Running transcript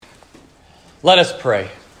Let us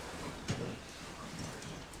pray.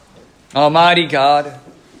 Almighty God,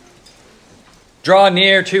 draw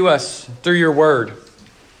near to us through your word.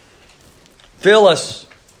 Fill us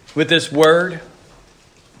with this word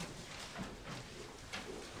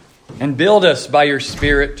and build us by your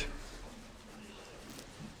Spirit.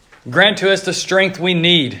 Grant to us the strength we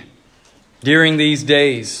need during these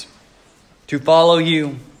days to follow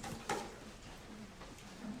you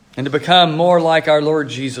and to become more like our Lord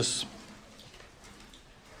Jesus.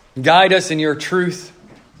 Guide us in your truth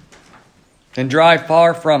and drive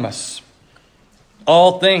far from us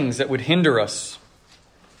all things that would hinder us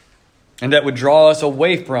and that would draw us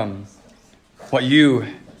away from what you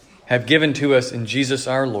have given to us in Jesus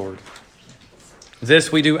our Lord.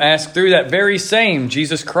 This we do ask through that very same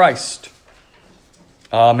Jesus Christ.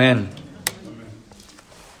 Amen.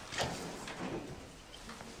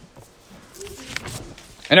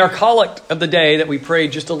 In our collect of the day that we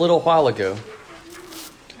prayed just a little while ago,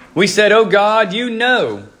 we said, "O God, you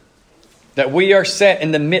know that we are set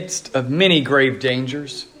in the midst of many grave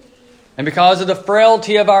dangers, and because of the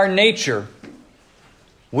frailty of our nature,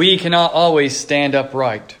 we cannot always stand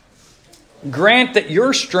upright. Grant that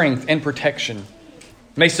your strength and protection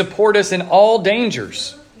may support us in all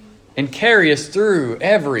dangers and carry us through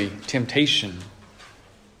every temptation.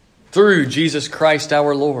 Through Jesus Christ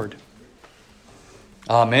our Lord.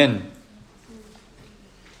 Amen."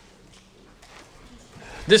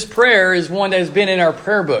 This prayer is one that has been in our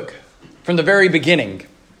prayer book from the very beginning.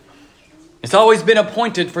 It's always been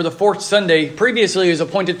appointed for the fourth Sunday. Previously, it was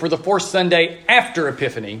appointed for the fourth Sunday after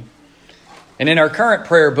Epiphany. And in our current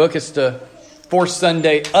prayer book, it's the fourth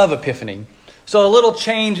Sunday of Epiphany. So a little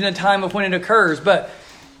change in the time of when it occurs, but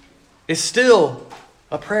it's still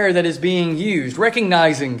a prayer that is being used,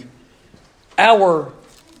 recognizing our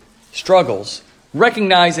struggles,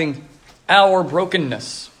 recognizing our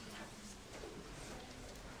brokenness.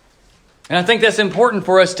 And I think that's important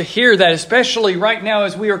for us to hear that, especially right now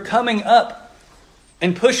as we are coming up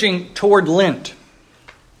and pushing toward Lent.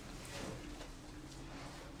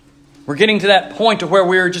 We're getting to that point to where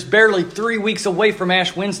we're just barely 3 weeks away from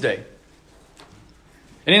Ash Wednesday.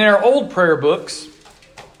 And in our old prayer books,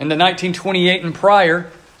 in the 1928 and prior,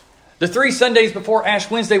 the 3 Sundays before Ash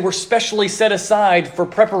Wednesday were specially set aside for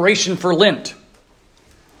preparation for Lent.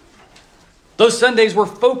 Those Sundays were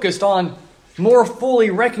focused on more fully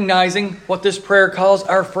recognizing what this prayer calls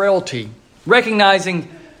our frailty, recognizing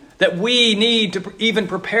that we need to even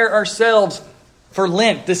prepare ourselves for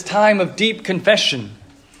Lent, this time of deep confession,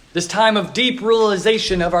 this time of deep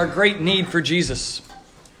realization of our great need for Jesus.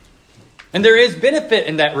 And there is benefit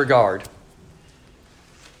in that regard,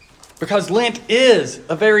 because Lent is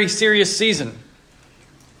a very serious season.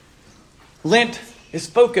 Lent is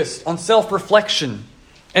focused on self-reflection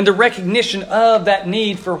and the recognition of that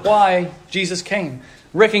need for why Jesus came.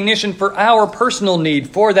 Recognition for our personal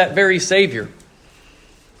need for that very Savior.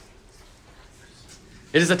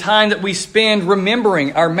 It is a time that we spend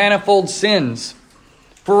remembering our manifold sins.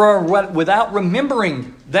 Without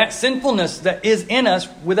remembering that sinfulness that is in us,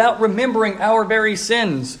 without remembering our very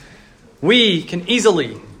sins, we can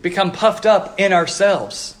easily become puffed up in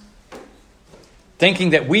ourselves,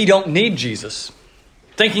 thinking that we don't need Jesus,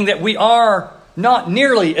 thinking that we are not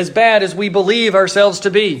nearly as bad as we believe ourselves to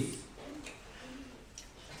be.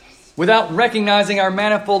 Without recognizing our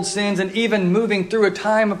manifold sins and even moving through a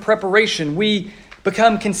time of preparation, we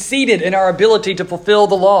become conceited in our ability to fulfill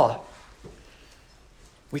the law.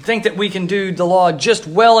 We think that we can do the law just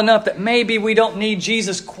well enough that maybe we don't need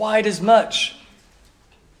Jesus quite as much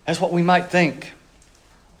as what we might think.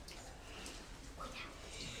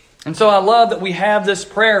 And so I love that we have this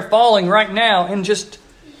prayer falling right now in just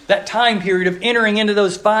that time period of entering into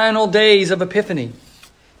those final days of Epiphany,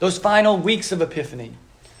 those final weeks of Epiphany,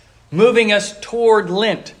 moving us toward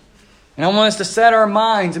Lent. And I want us to set our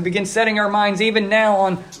minds and begin setting our minds even now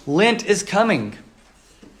on Lent is coming.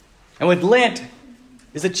 And with Lent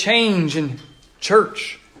is a change in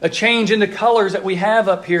church, a change in the colors that we have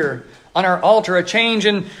up here on our altar, a change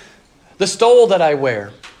in the stole that I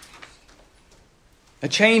wear, a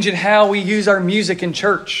change in how we use our music in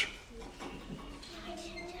church.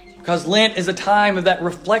 Because Lent is a time of that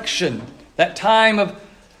reflection, that time of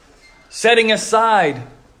setting aside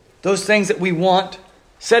those things that we want,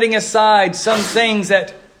 setting aside some things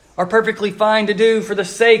that are perfectly fine to do for the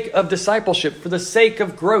sake of discipleship, for the sake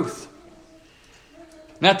of growth.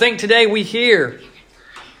 And I think today we hear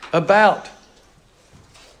about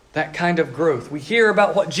that kind of growth. We hear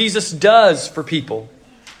about what Jesus does for people.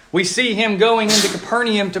 We see him going into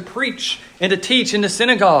Capernaum to preach and to teach in the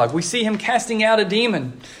synagogue. We see him casting out a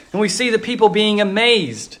demon. And we see the people being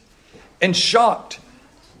amazed and shocked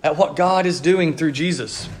at what God is doing through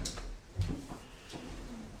Jesus.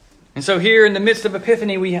 And so here in the midst of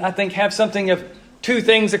Epiphany, we, I think, have something of two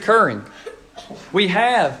things occurring. We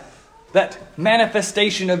have that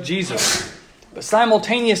manifestation of Jesus, but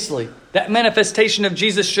simultaneously, that manifestation of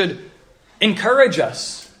Jesus should encourage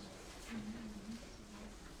us.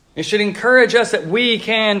 It should encourage us that we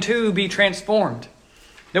can too be transformed.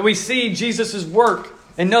 That we see Jesus' work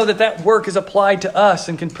and know that that work is applied to us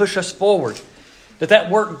and can push us forward. That that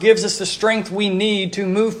work gives us the strength we need to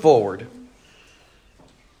move forward.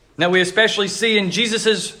 Now we especially see in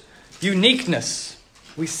Jesus' uniqueness.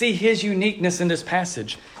 We see His uniqueness in this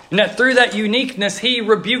passage. And that through that uniqueness, He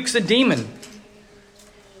rebukes a demon.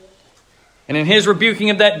 And in His rebuking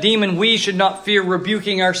of that demon, we should not fear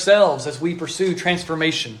rebuking ourselves as we pursue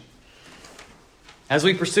transformation. As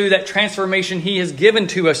we pursue that transformation He has given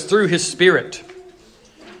to us through His Spirit.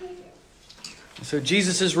 So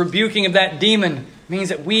Jesus' rebuking of that demon means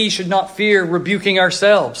that we should not fear rebuking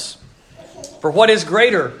ourselves. For what is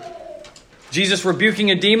greater? Jesus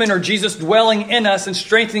rebuking a demon or Jesus dwelling in us and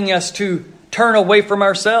strengthening us to turn away from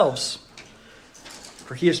ourselves?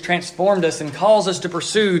 For He has transformed us and calls us to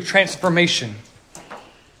pursue transformation.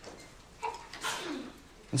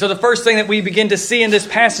 And so the first thing that we begin to see in this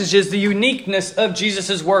passage is the uniqueness of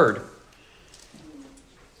Jesus' word.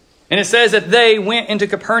 And it says that they went into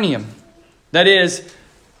Capernaum. That is,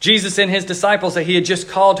 Jesus and His disciples that He had just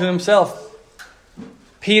called to Himself.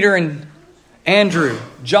 Peter and Andrew,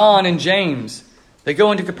 John and James. They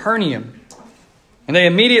go into Capernaum. And they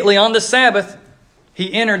immediately on the Sabbath,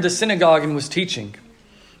 He entered the synagogue and was teaching.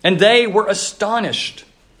 And they were astonished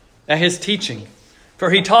at His teaching. For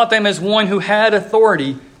He taught them as one who had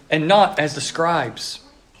authority and not as the scribes.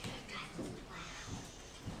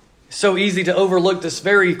 It's so easy to overlook this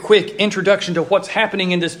very quick introduction to what's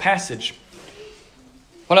happening in this passage.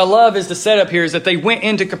 What I love is the setup here is that they went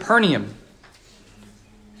into Capernaum.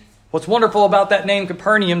 What's wonderful about that name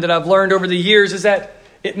Capernaum that I've learned over the years is that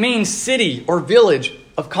it means city or village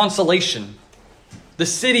of consolation. The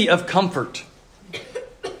city of comfort.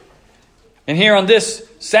 And here on this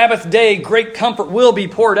Sabbath day, great comfort will be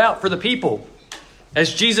poured out for the people.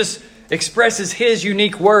 As Jesus expresses His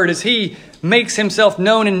unique word, as He makes Himself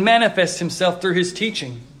known and manifests Himself through His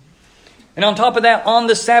teaching. And on top of that, on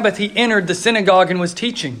the Sabbath, He entered the synagogue and was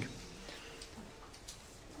teaching.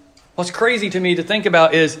 What's crazy to me to think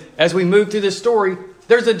about is, as we move through this story,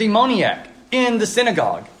 there's a demoniac in the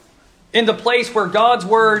synagogue. In the place where God's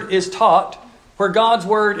word is taught, where God's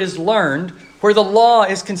word is learned, where the law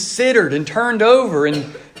is considered and turned over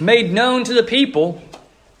and made known to the people.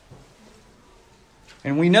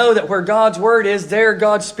 And we know that where God's word is, there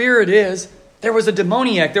God's Spirit is. There was a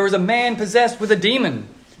demoniac. There was a man possessed with a demon.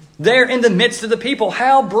 There in the midst of the people.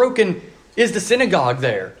 How broken is the synagogue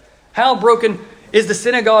there? How broken is the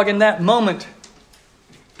synagogue in that moment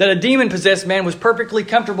that a demon-possessed man was perfectly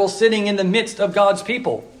comfortable sitting in the midst of God's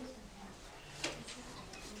people?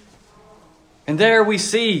 And there we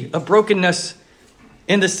see a brokenness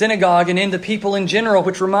in the synagogue and in the people in general,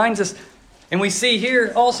 which reminds us, and we see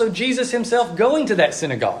here also Jesus Himself going to that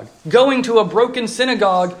synagogue, going to a broken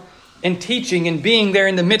synagogue and teaching and being there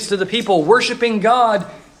in the midst of the people, worshiping God,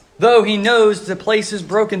 though He knows the place is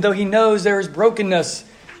broken, though He knows there is brokenness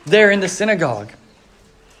there in the synagogue.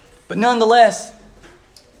 But nonetheless,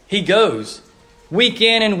 He goes week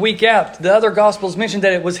in and week out. The other Gospels mention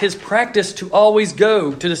that it was His practice to always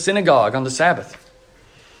go to the synagogue on the Sabbath.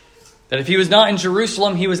 That if He was not in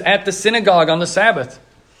Jerusalem, He was at the synagogue on the Sabbath.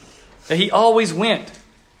 That He always went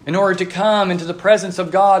in order to come into the presence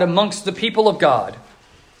of God amongst the people of God.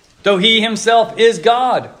 Though He Himself is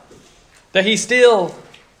God, that He still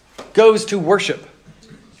goes to worship.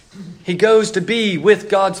 He goes to be with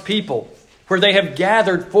God's people, where they have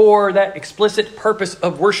gathered for that explicit purpose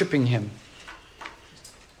of worshiping Him.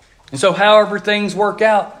 And so however things work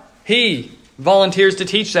out, He volunteers to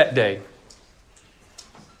teach that day.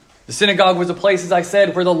 The synagogue was a place, as I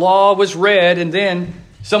said, where the law was read, and then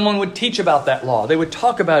someone would teach about that law. They would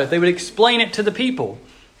talk about it. They would explain it to the people.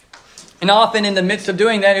 And often in the midst of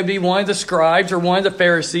doing that, it would be one of the scribes or one of the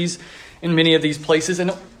Pharisees in many of these places.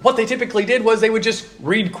 And what they typically did was they would just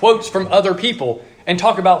read quotes from other people and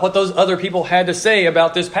talk about what those other people had to say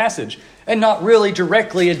about this passage and not really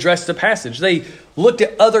directly address the passage. They looked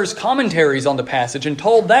at others' commentaries on the passage and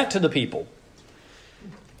told that to the people.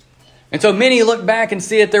 And so many look back and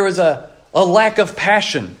see that there was a lack of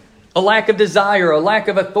passion, a lack of desire, a lack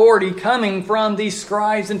of authority coming from these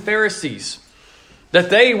scribes and Pharisees. That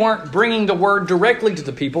they weren't bringing the word directly to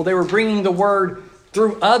the people. They were bringing the word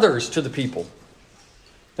through others to the people.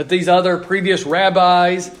 That these other previous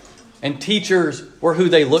rabbis and teachers were who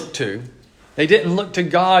they looked to. They didn't look to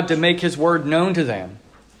God to make His word known to them.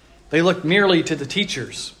 They looked merely to the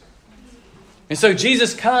teachers. And so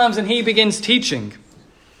Jesus comes and He begins teaching.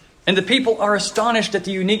 And the people are astonished at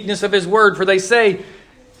the uniqueness of His word, for they say,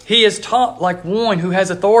 He is taught like one who has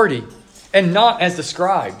authority, and not as the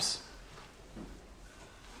scribes.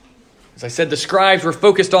 As I said, the scribes were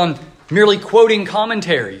focused on merely quoting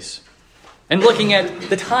commentaries and looking at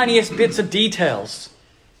the tiniest bits of details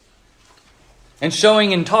and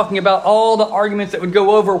showing and talking about all the arguments that would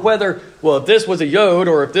go over whether, well, if this was a yod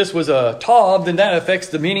or if this was a tav, then that affects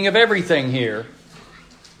the meaning of everything here.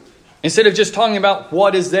 Instead of just talking about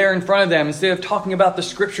what is there in front of them, instead of talking about the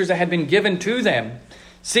scriptures that had been given to them,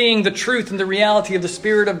 seeing the truth and the reality of the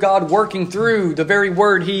Spirit of God working through the very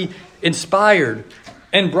word He inspired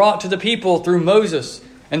and brought to the people through Moses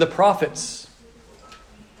and the prophets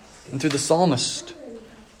and through the psalmist.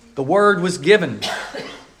 The word was given,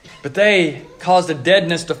 but they caused a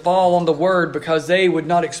deadness to fall on the word because they would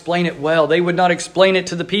not explain it well. They would not explain it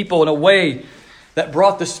to the people in a way that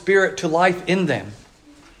brought the Spirit to life in them,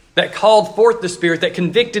 that called forth the Spirit, that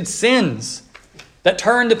convicted sins, that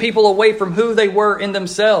turned the people away from who they were in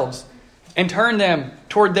themselves and turned them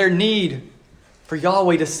toward their need for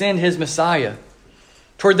Yahweh to send His Messiah,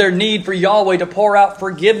 toward their need for Yahweh to pour out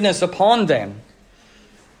forgiveness upon them,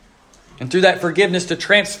 and through that forgiveness to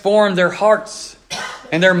transform their hearts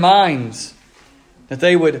and their minds, that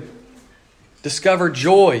they would discover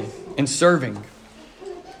joy in serving.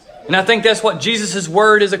 And I think that's what Jesus'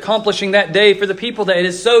 word is accomplishing that day for the people, that it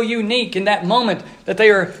is so unique in that moment that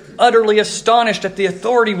they are utterly astonished at the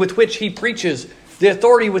authority with which He preaches, the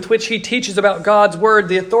authority with which He teaches about God's word,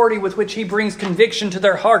 the authority with which He brings conviction to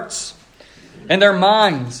their hearts and their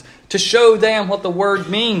minds to show them what the word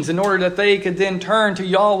means in order that they could then turn to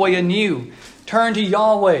Yahweh anew, turn to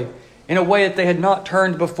Yahweh in a way that they had not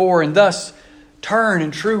turned before, and thus turn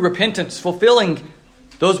in true repentance, fulfilling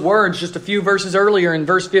those words just a few verses earlier in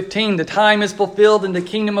verse 15. The time is fulfilled and the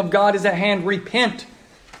kingdom of God is at hand. Repent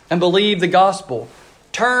and believe the gospel.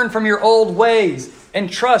 Turn from your old ways and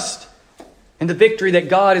trust in the victory that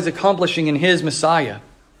God is accomplishing in His Messiah.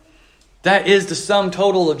 That is the sum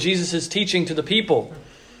total of Jesus' teaching to the people.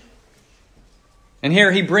 And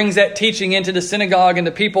here He brings that teaching into the synagogue, and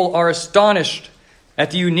the people are astonished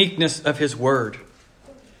at the uniqueness of His word.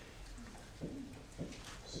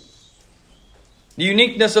 The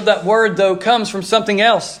uniqueness of that word, though, comes from something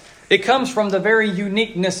else. It comes from the very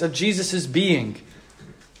uniqueness of Jesus' being.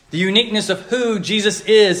 The uniqueness of who Jesus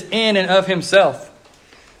is in and of Himself.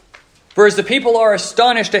 For as the people are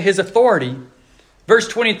astonished at His authority, verse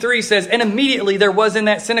 23 says, And immediately there was in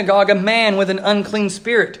that synagogue a man with an unclean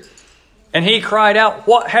spirit. And he cried out,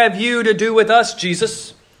 What have you to do with us,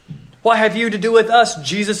 Jesus? What have you to do with us,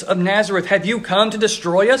 Jesus of Nazareth? Have you come to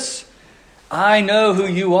destroy us? I know who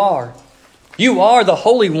you are. You are the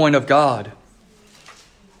Holy One of God.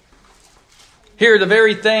 Here, the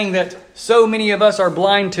very thing that so many of us are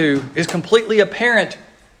blind to is completely apparent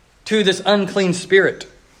to this unclean spirit.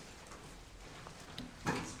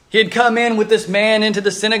 He had come in with this man into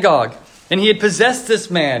the synagogue, and he had possessed this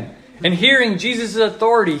man. And hearing Jesus'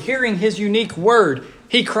 authority, hearing His unique word,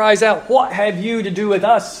 he cries out, What have you to do with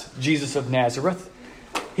us, Jesus of Nazareth?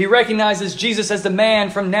 He recognizes Jesus as the man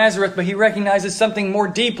from Nazareth, but he recognizes something more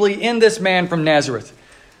deeply in this man from Nazareth.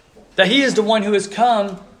 That He is the one who has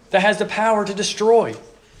come that has the power to destroy.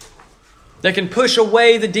 That can push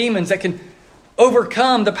away the demons, that can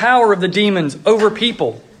overcome the power of the demons over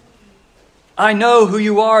people. I know who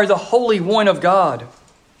you are, the Holy One of God.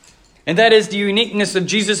 And that is the uniqueness of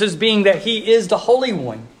Jesus' being, that He is the Holy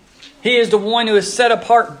One. He is the one who is set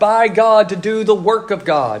apart by God to do the work of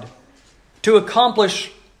God, to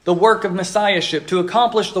accomplish the work of Messiahship, to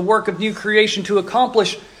accomplish the work of new creation, to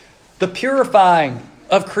accomplish the purifying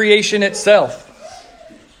of creation itself.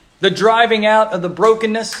 The driving out of the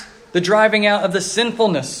brokenness, the driving out of the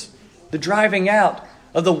sinfulness, the driving out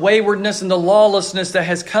of the waywardness and the lawlessness that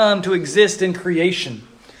has come to exist in creation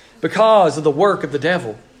because of the work of the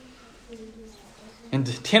devil. And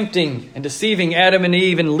tempting and deceiving Adam and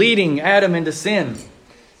Eve and leading Adam into sin.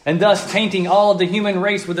 And thus tainting all of the human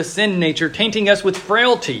race with a sin nature, tainting us with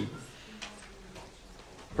frailty.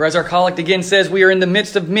 For as our collect again says, we are in the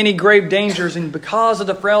midst of many grave dangers, and because of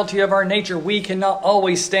the frailty of our nature, we cannot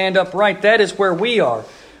always stand upright. That is where we are.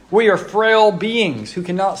 We are frail beings who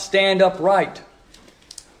cannot stand upright.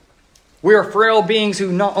 We are frail beings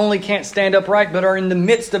who not only can't stand upright, but are in the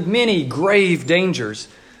midst of many grave dangers.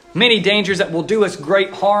 Many dangers that will do us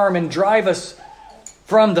great harm and drive us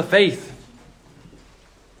from the faith.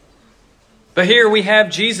 But here we have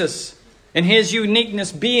Jesus in His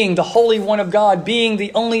uniqueness, being the Holy One of God, being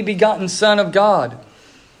the only begotten Son of God.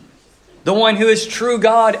 the one who is true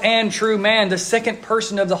God and true man, the second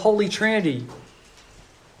person of the Holy Trinity.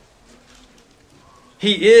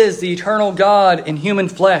 He is the eternal God in human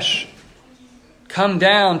flesh, come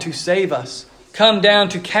down to save us, come down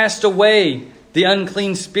to cast away the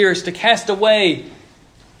unclean spirits, to cast away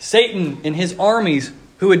Satan and his armies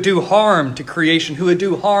who would do harm to creation, who would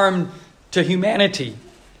do harm to humanity.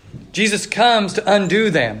 Jesus comes to undo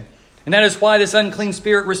them. And that is why this unclean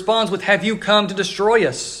spirit responds with, "Have you come to destroy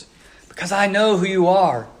us? Because I know who you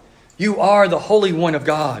are. You are the Holy One of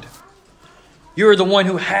God. You are the one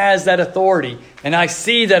who has that authority. And I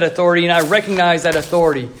see that authority and I recognize that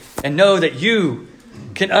authority and know that you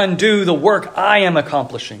can undo the work I am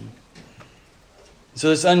accomplishing." So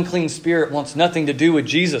this unclean spirit wants nothing to do with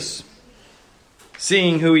Jesus,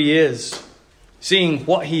 seeing who he is, seeing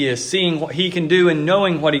what he is, seeing what he can do, and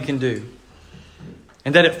knowing what he can do.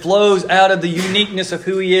 And that it flows out of the uniqueness of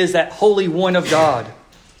who he is, that Holy One of God.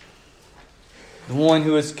 The one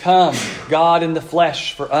who has come, God in the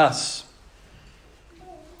flesh for us.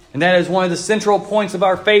 And that is one of the central points of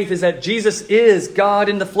our faith, is that Jesus is God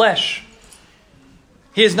in the flesh.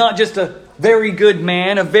 He is not just a very good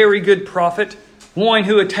man, a very good prophet, one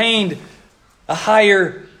who attained a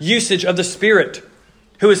higher usage of the Spirit,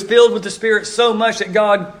 who is filled with the Spirit so much that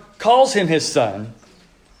God calls him his son,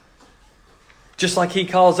 just like he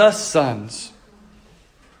calls us sons.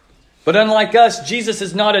 But unlike us, Jesus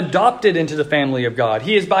is not adopted into the family of God.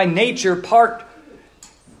 He is by nature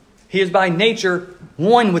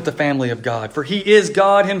one with the family of God, for he is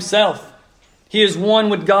God himself. He is one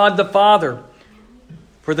with God the Father,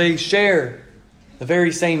 for they share the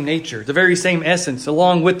very same nature, the very same essence,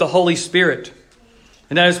 along with the Holy Spirit.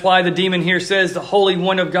 And that is why the demon here says, the Holy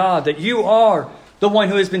One of God, that you are the one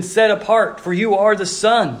who has been set apart, for you are the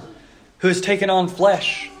Son who has taken on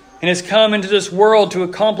flesh and has come into this world to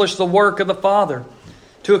accomplish the work of the Father,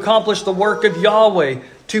 to accomplish the work of Yahweh,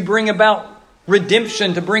 to bring about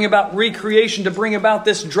redemption, to bring about recreation, to bring about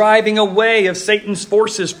this driving away of Satan's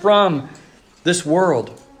forces from this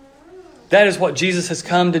world. That is what Jesus has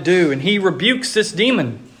come to do, and he rebukes this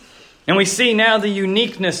demon. And we see now the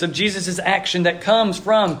uniqueness of Jesus' action that comes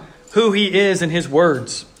from who he is and his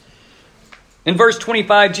words. In verse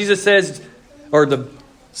 25, Jesus says, or the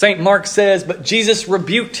St. Mark says, "But Jesus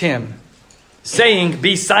rebuked him, saying,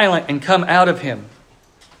 'Be silent and come out of him.'"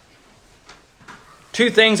 Two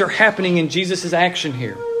things are happening in Jesus' action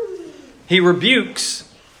here. He rebukes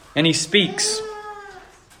and he speaks.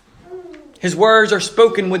 His words are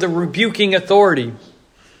spoken with a rebuking authority.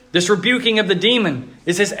 This rebuking of the demon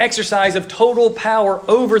is his exercise of total power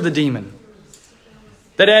over the demon.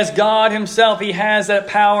 That as God himself, he has that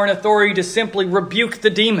power and authority to simply rebuke the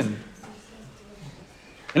demon.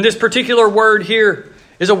 And this particular word here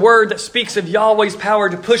is a word that speaks of Yahweh's power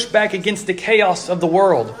to push back against the chaos of the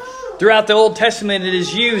world. Throughout the Old Testament, it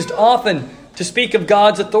is used often to speak of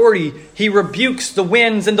God's authority. He rebukes the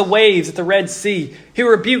winds and the waves at the Red Sea. He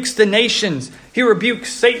rebukes the nations. He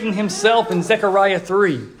rebukes Satan himself in Zechariah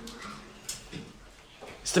 3.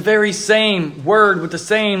 It's the very same word with the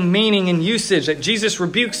same meaning and usage, that Jesus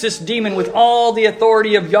rebukes this demon with all the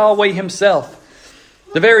authority of Yahweh himself.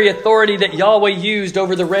 The very authority that Yahweh used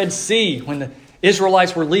over the Red Sea when the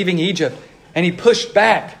Israelites were leaving Egypt. And he pushed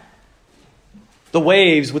back the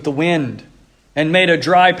waves with the wind and made a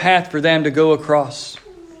dry path for them to go across.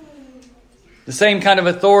 The same kind of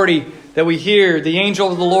authority that we hear the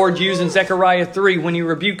angel of the Lord use in Zechariah 3 when he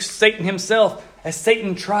rebukes Satan himself as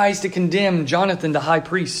Satan tries to condemn Jonathan, the high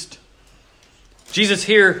priest. Jesus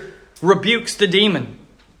here rebukes the demon.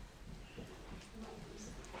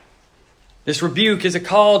 This rebuke is a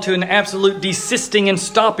call to an absolute desisting and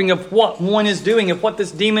stopping of what one is doing, of what this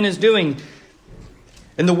demon is doing.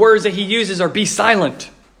 And the words that he uses are, "Be silent.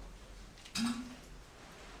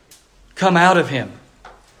 Come out of him."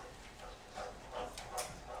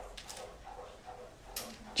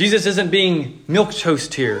 Jesus isn't being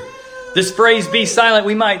milquetoast here. This phrase, "be silent,"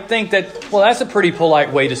 we might think that, well, that's a pretty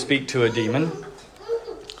polite way to speak to a demon.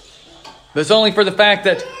 But it's only for the fact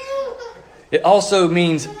that it also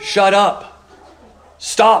means shut up,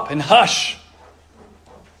 stop, and hush.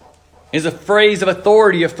 It is a phrase of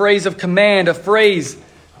authority, a phrase of command, a phrase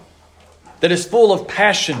that is full of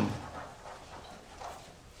passion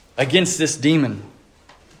against this demon.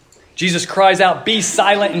 Jesus cries out, "Be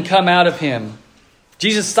silent and come out of him."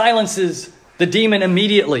 Jesus silences the demon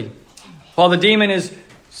immediately, while the demon is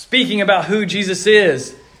speaking about who Jesus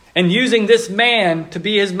is and using this man to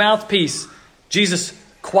be his mouthpiece. Jesus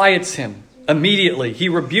quiets him immediately. He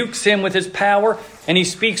rebukes him with his power, and he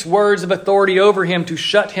speaks words of authority over him to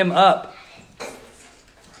shut him up.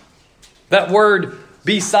 That word,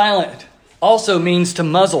 "be silent," also means to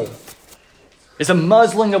muzzle. is a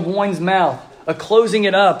muzzling of one's mouth, a closing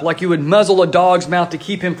it up like you would muzzle a dog's mouth to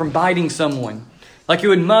keep him from biting someone, like you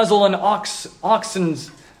would muzzle an oxen's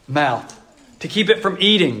mouth to keep it from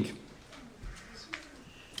eating.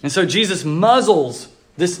 And so Jesus muzzles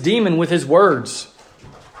this demon with his words.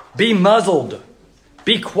 Be muzzled.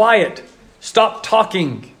 Be quiet. Stop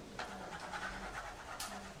talking.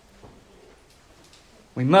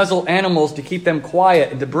 We muzzle animals to keep them quiet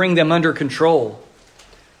and to bring them under control.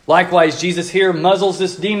 Likewise, Jesus here muzzles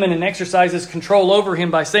this demon and exercises control over him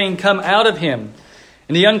by saying, "Come out of him."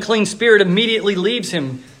 And the unclean spirit immediately leaves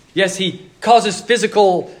him. Yes, he causes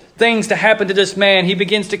physical things to happen to this man. He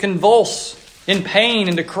begins to convulse in pain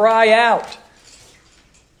and to cry out.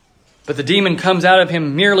 But the demon comes out of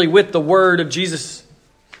him merely with the word of Jesus.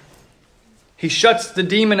 He shuts the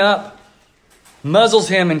demon up, muzzles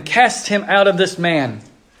him, and casts him out of this man.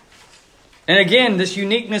 And again, this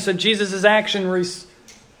uniqueness of Jesus' action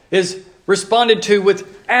is responded to with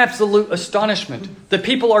absolute astonishment. The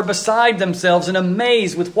people are beside themselves and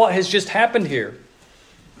amazed with what has just happened here.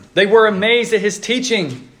 They were amazed at his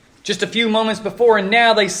teaching just a few moments before, and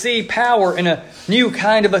now they see power and a new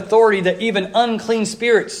kind of authority that even unclean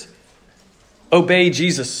spirits obey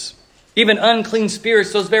Jesus. Even unclean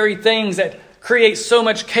spirits, those very things that create so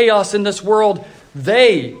much chaos in this world,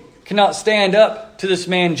 they cannot stand up to this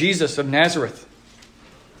man Jesus of Nazareth.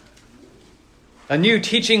 A new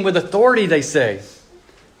teaching with authority, they say.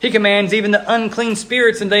 He commands even the unclean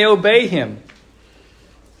spirits and they obey him.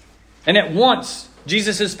 And at once,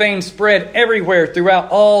 Jesus' fame spread everywhere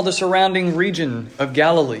throughout all the surrounding region of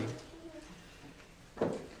Galilee.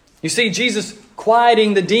 You see, Jesus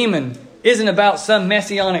quieting the demon isn't about some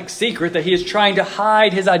messianic secret that he is trying to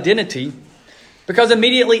hide his identity, because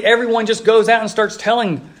immediately everyone just goes out and starts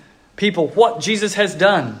telling people what Jesus has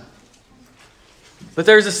done. But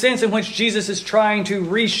there's a sense in which Jesus is trying to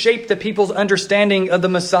reshape the people's understanding of the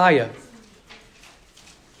Messiah.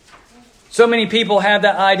 So many people have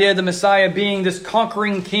that idea of the Messiah being this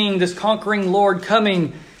conquering king, this conquering Lord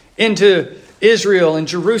coming into Israel and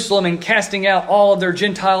Jerusalem and casting out all of their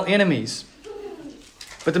Gentile enemies.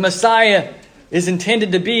 But the Messiah is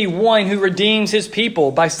intended to be one who redeems his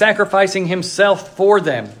people by sacrificing himself for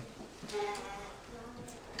them.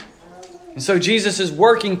 And so Jesus is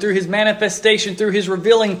working through his manifestation, through his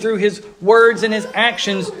revealing, through his words and his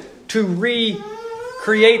actions to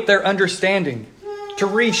recreate their understanding, to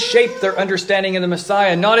reshape their understanding of the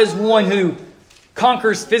Messiah, not as one who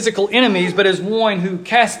conquers physical enemies, but as one who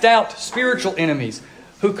casts out spiritual enemies,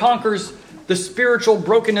 who conquers the spiritual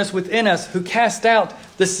brokenness within us, who casts out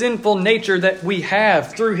the sinful nature that we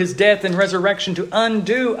have through his death and resurrection to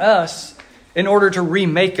undo us in order to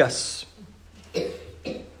remake us.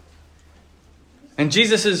 And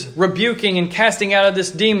Jesus' rebuking and casting out of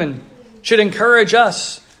this demon should encourage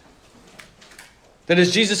us that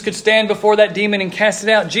as Jesus could stand before that demon and cast it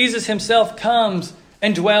out, Jesus himself comes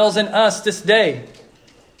and dwells in us this day.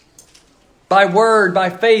 By word,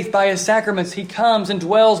 by faith, by his sacraments, he comes and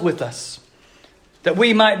dwells with us. That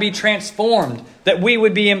we might be transformed, that we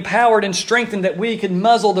would be empowered and strengthened, that we can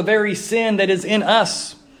muzzle the very sin that is in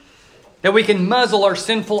us, that we can muzzle our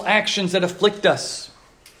sinful actions that afflict us.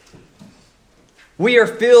 We are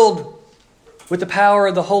filled with the power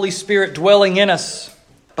of the Holy Spirit dwelling in us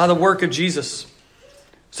by the work of Jesus,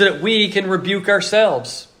 so that we can rebuke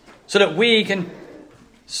ourselves, so that we can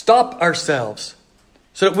stop ourselves,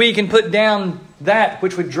 so that we can put down that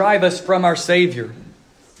which would drive us from our Savior.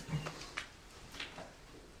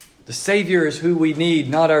 The Savior is who we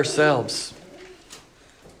need, not ourselves.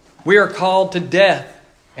 We are called to death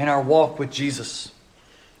in our walk with Jesus.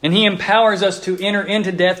 And he empowers us to enter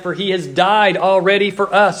into death, for he has died already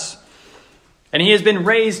for us. And he has been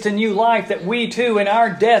raised to new life, that we too in our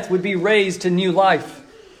death would be raised to new life.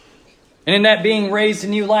 And in that being raised to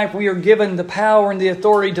new life, we are given the power and the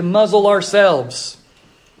authority to muzzle ourselves,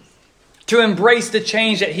 to embrace the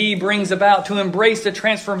change that he brings about, to embrace the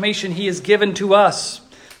transformation he has given to us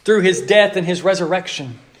through his death and his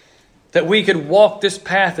resurrection, that we could walk this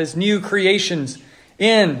path as new creations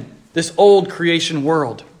in this old creation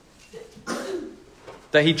world.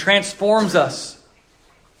 That he transforms us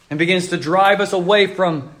and begins to drive us away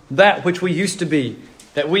from that which we used to be,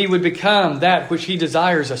 that we would become that which he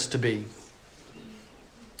desires us to be.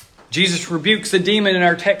 Jesus rebukes the demon in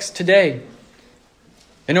our text today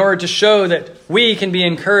in order to show that we can be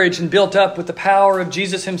encouraged and built up with the power of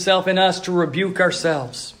Jesus himself in us to rebuke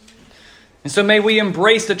ourselves. And so may we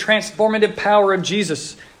embrace the transformative power of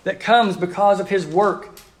Jesus that comes because of his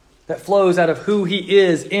work that flows out of who he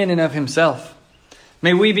is in and of himself.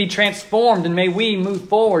 May we be transformed, and may we move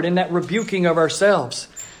forward in that rebuking of ourselves.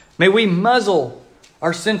 May we muzzle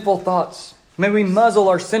our sinful thoughts. May we muzzle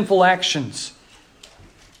our sinful actions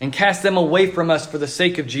and cast them away from us for the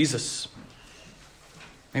sake of Jesus.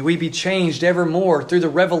 May we be changed ever more through the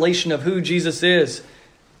revelation of who Jesus is,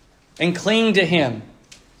 and cling to Him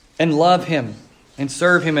and love Him and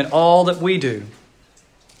serve Him in all that we do.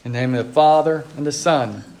 In the name of the Father and the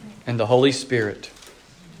Son and the Holy Spirit.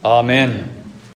 Amen.